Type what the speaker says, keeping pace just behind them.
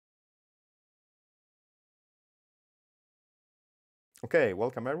Okay,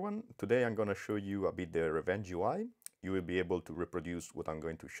 welcome everyone. Today I'm going to show you a bit the Revenge UI. You will be able to reproduce what I'm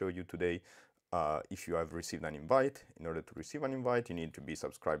going to show you today if you have received an invite. In order to receive an invite, you need to be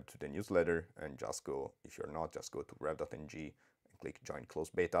subscribed to the newsletter and just go, if you're not, just go to rev.ng and click Join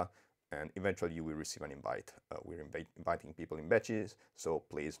Closed Beta, and eventually you will receive an invite. We're inviting people in batches, so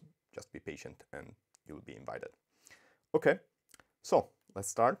please just be patient and you'll be invited. Okay, so let's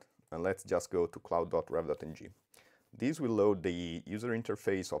start and let's just go to cloud.rev.ng. These will load the user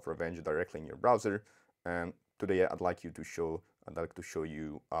interface of Revenge directly in your browser, and today I'd like to show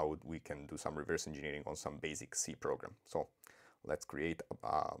you how we can do some reverse engineering on some basic C program. So let's create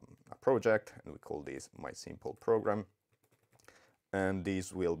a project, and we call this My Simple Program, and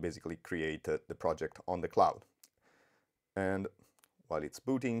this will basically create the project on the cloud. And while it's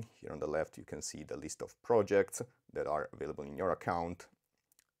booting, here on the left you can see the list of projects that are available in your account,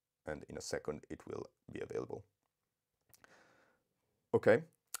 and in a second it will be available. Okay,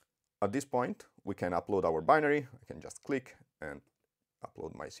 at this point we can upload our binary. I can just click and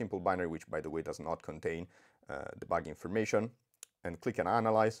upload my simple binary, which by the way does not contain debug information, and click and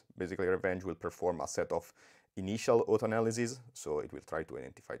analyze. Basically Revenge will perform a set of initial auto analysis, so it will try to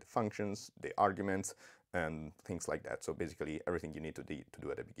identify the functions, the arguments, and things like that. So basically everything you need to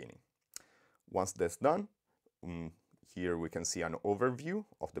do at the beginning. Once that's done, here we can see an overview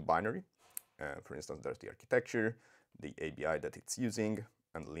of the binary. For instance, there's the architecture, the ABI that it's using,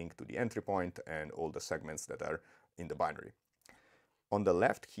 and link to the entry point and all the segments that are in the binary. On the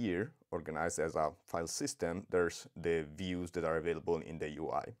left here, organized as a file system, there's the views that are available in the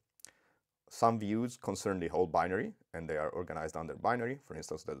UI. Some views concern the whole binary, and they are organized under binary. For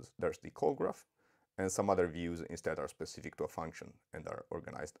instance, there's the call graph, and some other views instead are specific to a function and are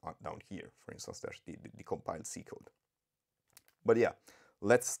organized down here. For instance, there's the compiled C code. But yeah,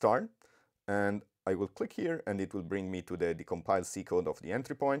 let's start, and I will click here and it will bring me to the compiled C code of the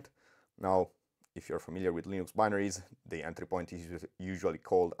entry point. Now, if you're familiar with Linux binaries, the entry point is usually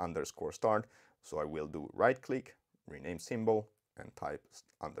called _start. So I will do right click, rename symbol, and type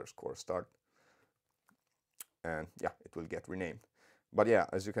 _start. And yeah, it will get renamed. But yeah,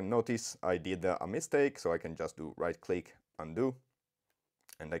 as you can notice, I did a mistake, so I can just do right click, undo,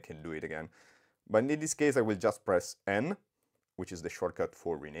 and I can do it again. But in this case, I will just press N, which is the shortcut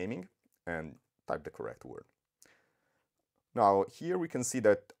for renaming, and type the correct word. Now here we can see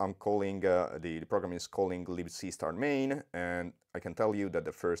that I'm calling, the program is calling libc start main, and I can tell you that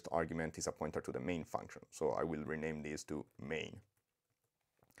the first argument is a pointer to the main function. So I will rename this to main.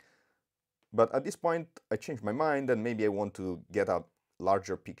 But at this point I changed my mind and maybe I want to get a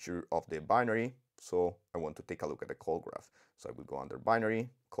larger picture of the binary. So I want to take a look at the call graph. So I will go under binary,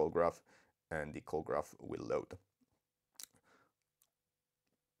 call graph, and the call graph will load.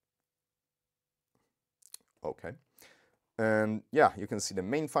 Okay, and yeah, you can see the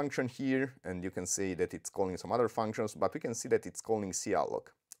main function here, and you can see that it's calling some other functions, but we can see that it's calling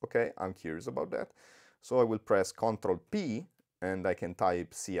calloc. Okay, I'm curious about that. So I will press Ctrl P, and I can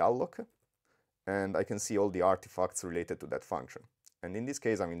type calloc, and I can see all the artifacts related to that function. And in this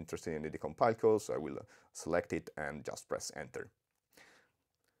case, I'm interested in the compile code, so I will select it and just press Enter.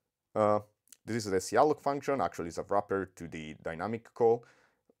 This is the calloc function. Actually, it's a wrapper to the dynamic call.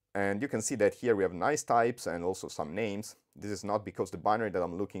 And you can see that here we have nice types and also some names. This is not because the binary that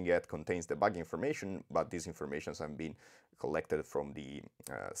I'm looking at contains debug information, but these informations have been collected from the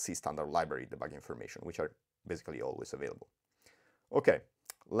C standard library debug information, which are basically always available. Okay,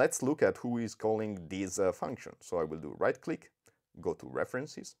 let's look at who is calling this function. So I will do right click, go to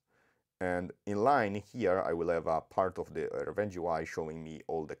references, and in line here I will have a part of the Revenge UI showing me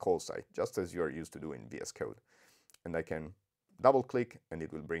all the call site, just as you are used to do in VS Code. And I can double click and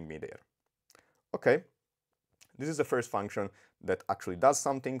it will bring me there. Okay, this is the first function that actually does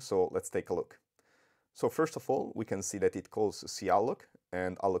something, so let's take a look. So first of all, we can see that it calls calloc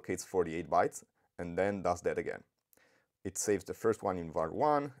and allocates 48 bytes and then does that again. It saves the first one in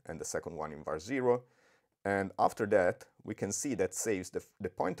var1 and the second one in var0, and after that we can see that saves the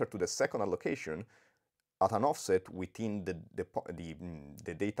pointer to the second allocation at an offset within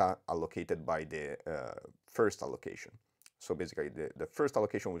the data allocated by the first allocation. So basically the first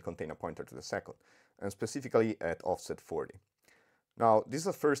allocation will contain a pointer to the second, and specifically at offset 40. Now this is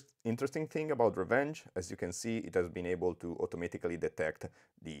the first interesting thing about Revenge. As you can see, it has been able to automatically detect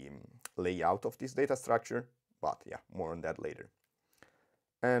the layout of this data structure, but yeah, more on that later.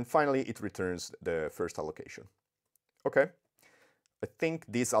 And finally it returns the first allocation. Okay, I think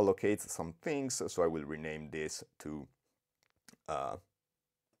this allocates some things, so I will rename this to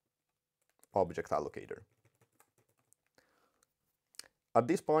object allocator. At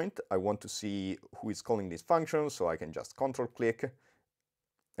this point, I want to see who is calling this function, so I can just control click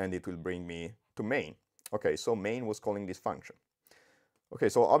and it will bring me to main. Okay, so main was calling this function. Okay,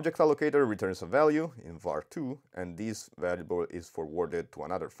 so object allocator returns a value in var2, and this variable is forwarded to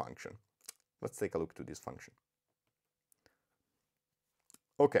another function. Let's take a look to this function.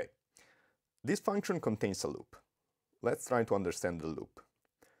 Okay, this function contains a loop. Let's try to understand the loop.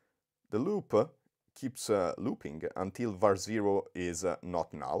 The loop keeps looping until var0 is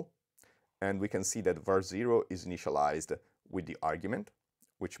not null, and we can see that var0 is initialized with the argument,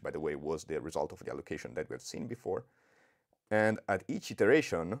 which by the way was the result of the allocation that we have seen before. And at each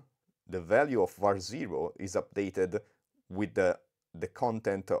iteration, the value of var0 is updated with the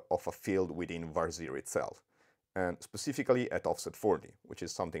content of a field within var0 itself, and specifically at offset 40, which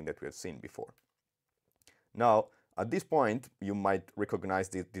is something that we have seen before. Now, at this point, you might recognize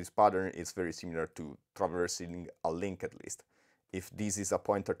that this pattern is very similar to traversing a linked list. If this is a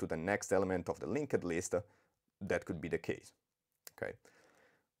pointer to the next element of the linked list, that could be the case. Okay,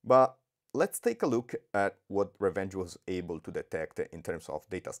 but let's take a look at what Revenge was able to detect in terms of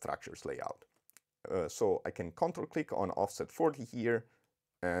data structures layout. So I can control-click on offset 40 here,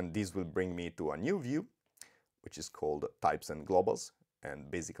 and this will bring me to a new view, which is called Types and Globals,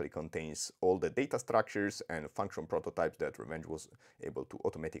 and basically contains all the data structures and function prototypes that Revenge was able to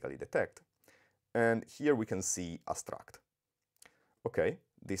automatically detect. And here we can see a struct. Okay,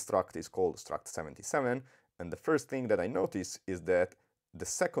 this struct is called struct77, and the first thing that I notice is that the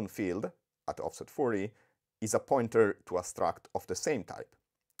second field at offset 40 is a pointer to a struct of the same type.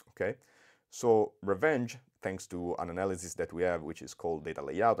 Okay, so Revenge, thanks to an analysis that we have, which is called data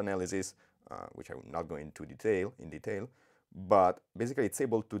layout analysis, which I will not go into in detail, but basically it's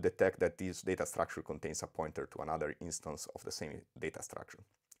able to detect that this data structure contains a pointer to another instance of the same data structure,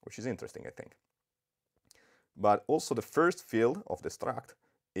 which is interesting, I think. But also the first field of the struct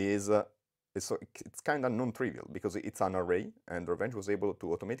is it's kind of non-trivial because it's an array, and Revenge was able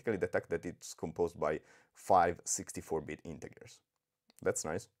to automatically detect that it's composed by 5 64-bit integers. That's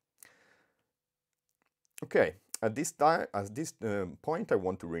nice. Okay, at this point I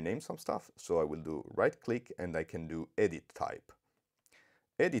want to rename some stuff, so I will do right-click and I can do edit type.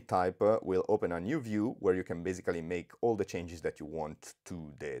 Edit type will open a new view where you can basically make all the changes that you want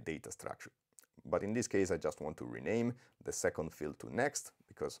to the data structure. But in this case, I just want to rename the second field to next,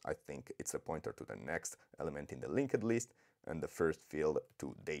 because I think it's a pointer to the next element in the linked list, and the first field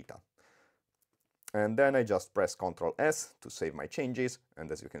to data. And then I just press Ctrl S to save my changes,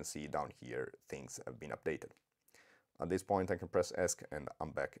 and as you can see down here, things have been updated. At this point, I can press ESC and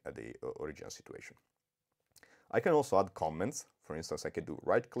I'm back at the original situation. I can also add comments. For instance, I can do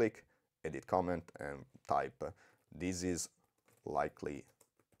right-click, edit comment, and type, this is likely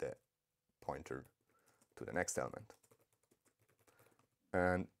the pointer to the next element.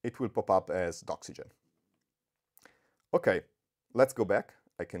 And it will pop up as Doxygen. Okay, let's go back.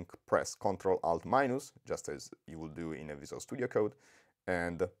 I can press Ctrl-Alt-, just as you will do in a Visual Studio Code,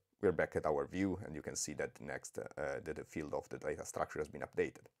 and we're back at our view, and you can see that next the field of the data structure has been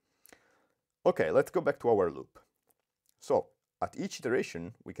updated. Okay, let's go back to our loop. So at each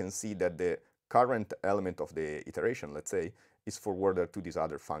iteration, we can see that the current element of the iteration, let's say, is forwarded to this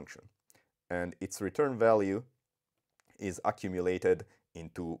other function, and its return value is accumulated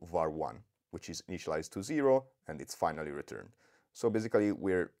into var1, which is initialized to 0, and it's finally returned. So basically,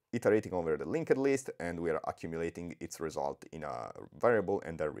 we're iterating over the linked list, and we are accumulating its result in a variable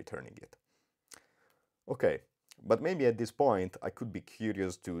and then returning it. Okay, but maybe at this point, I could be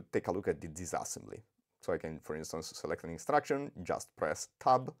curious to take a look at the disassembly. So I can, for instance, select an instruction, just press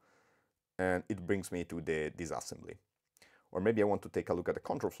Tab, and it brings me to the disassembly. Or maybe I want to take a look at the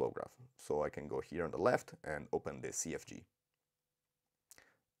control flow graph. So I can go here on the left and open the CFG.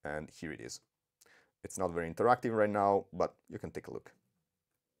 And here it is. It's not very interactive right now, but you can take a look.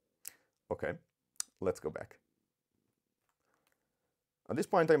 Okay, let's go back. At this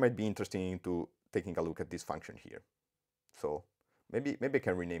point, I might be interested into taking a look at this function here. So maybe I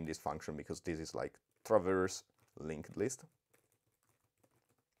can rename this function because this is like traverse linked list.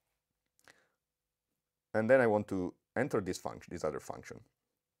 And then I want to enter this function, this other function.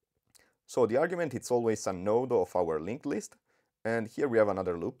 So the argument, it's always a node of our linked list. And here we have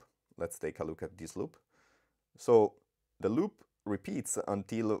another loop. Let's take a look at this loop. So the loop repeats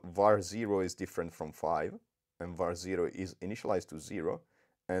until var0 is different from 5, and var0 is initialized to 0,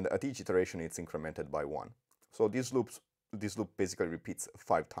 and at each iteration it's incremented by 1. So this loop basically repeats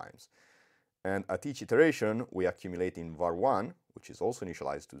 5 times. And at each iteration, we accumulate in var1, which is also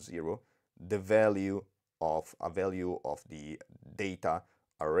initialized to 0, the value of the data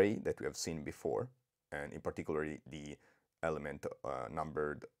array that we have seen before, and in particular the element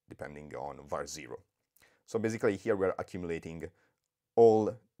numbered depending on var0. So basically here we're accumulating all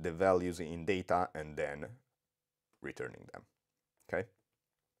the values in data and then returning them. Okay.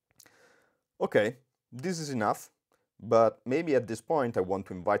 Okay, this is enough, but maybe at this point I want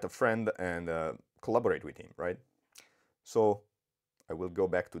to invite a friend and collaborate with him, right? So I will go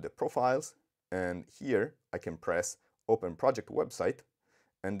back to the profiles, and here I can press Open Project Website,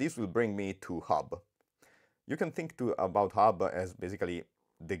 and this will bring me to Hub. You can think about Hub as basically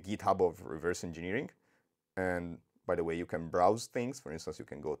the GitHub of reverse engineering. And by the way, you can browse things. For instance, you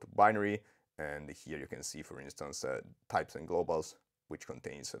can go to binary, and here you can see, for instance, types and globals, which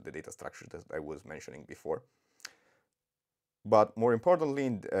contains the data structure that I was mentioning before. But more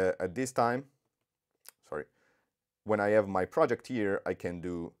importantly, at this time, when I have my project here, I can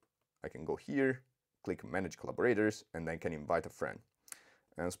go here, click Manage Collaborators, and then can invite a friend.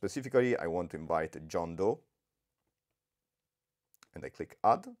 And specifically, I want to invite John Doe, and I click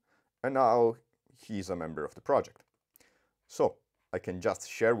Add, and now he's a member of the project. So I can just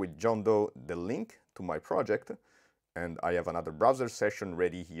share with John Doe the link to my project, and I have another browser session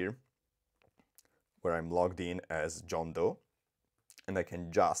ready here where I'm logged in as John Doe, and I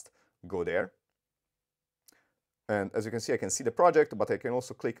can just go there. And as you can see, I can see the project, but I can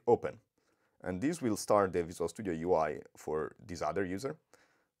also click Open. And this will start the Visual Studio UI for this other user.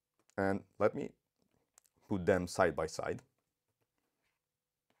 And let me put them side by side.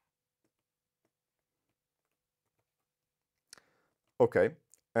 Okay,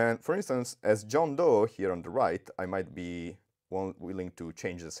 and for instance, as John Doe here on the right, I might be willing to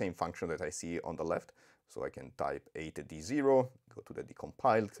change the same function that I see on the left. So I can type 8D0, go to the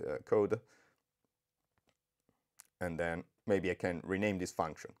decompiled code, and then maybe I can rename this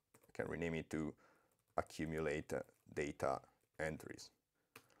function. I can rename it to accumulate data entries.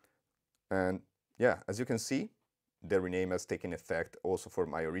 And yeah, as you can see, the rename has taken effect also for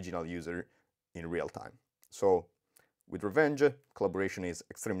my original user in real time. So with Revenge, collaboration is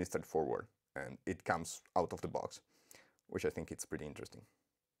extremely straightforward, and it comes out of the box, which I think it's pretty interesting.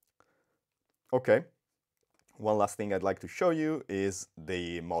 Okay, one last thing I'd like to show you is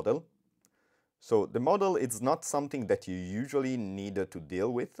the model. So the model is not something that you usually need to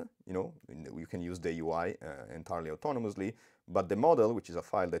deal with. You know, you can use the UI entirely autonomously, but the model, which is a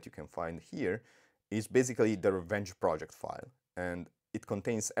file that you can find here, is basically the Revenge project file, and it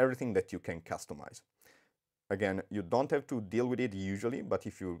contains everything that you can customize. Again, you don't have to deal with it usually, but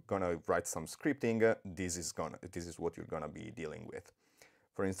if you're gonna write some scripting, this is what you're gonna be dealing with.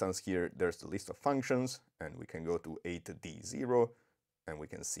 For instance, here there's the list of functions, and we can go to 8D0, and we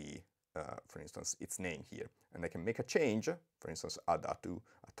can see, for instance, its name here. And I can make a change, for instance, add a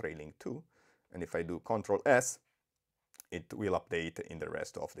trailing 2, and if I do Control S, it will update in the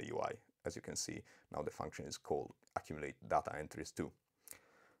rest of the UI. As you can see, now the function is called accumulate data entries 2.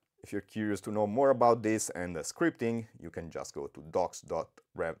 If you're curious to know more about this and the scripting, you can just go to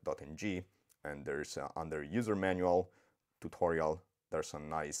docs.rev.ng, and there's under user manual tutorial, there's a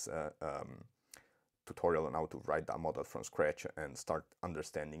nice tutorial on how to write that model from scratch and start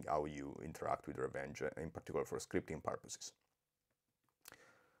understanding how you interact with Revenge, in particular for scripting purposes.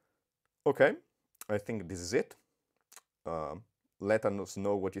 Okay, I think this is it. Let us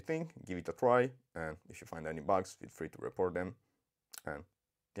know what you think, give it a try, and if you find any bugs, feel free to report them. And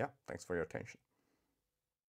yeah, thanks for your attention.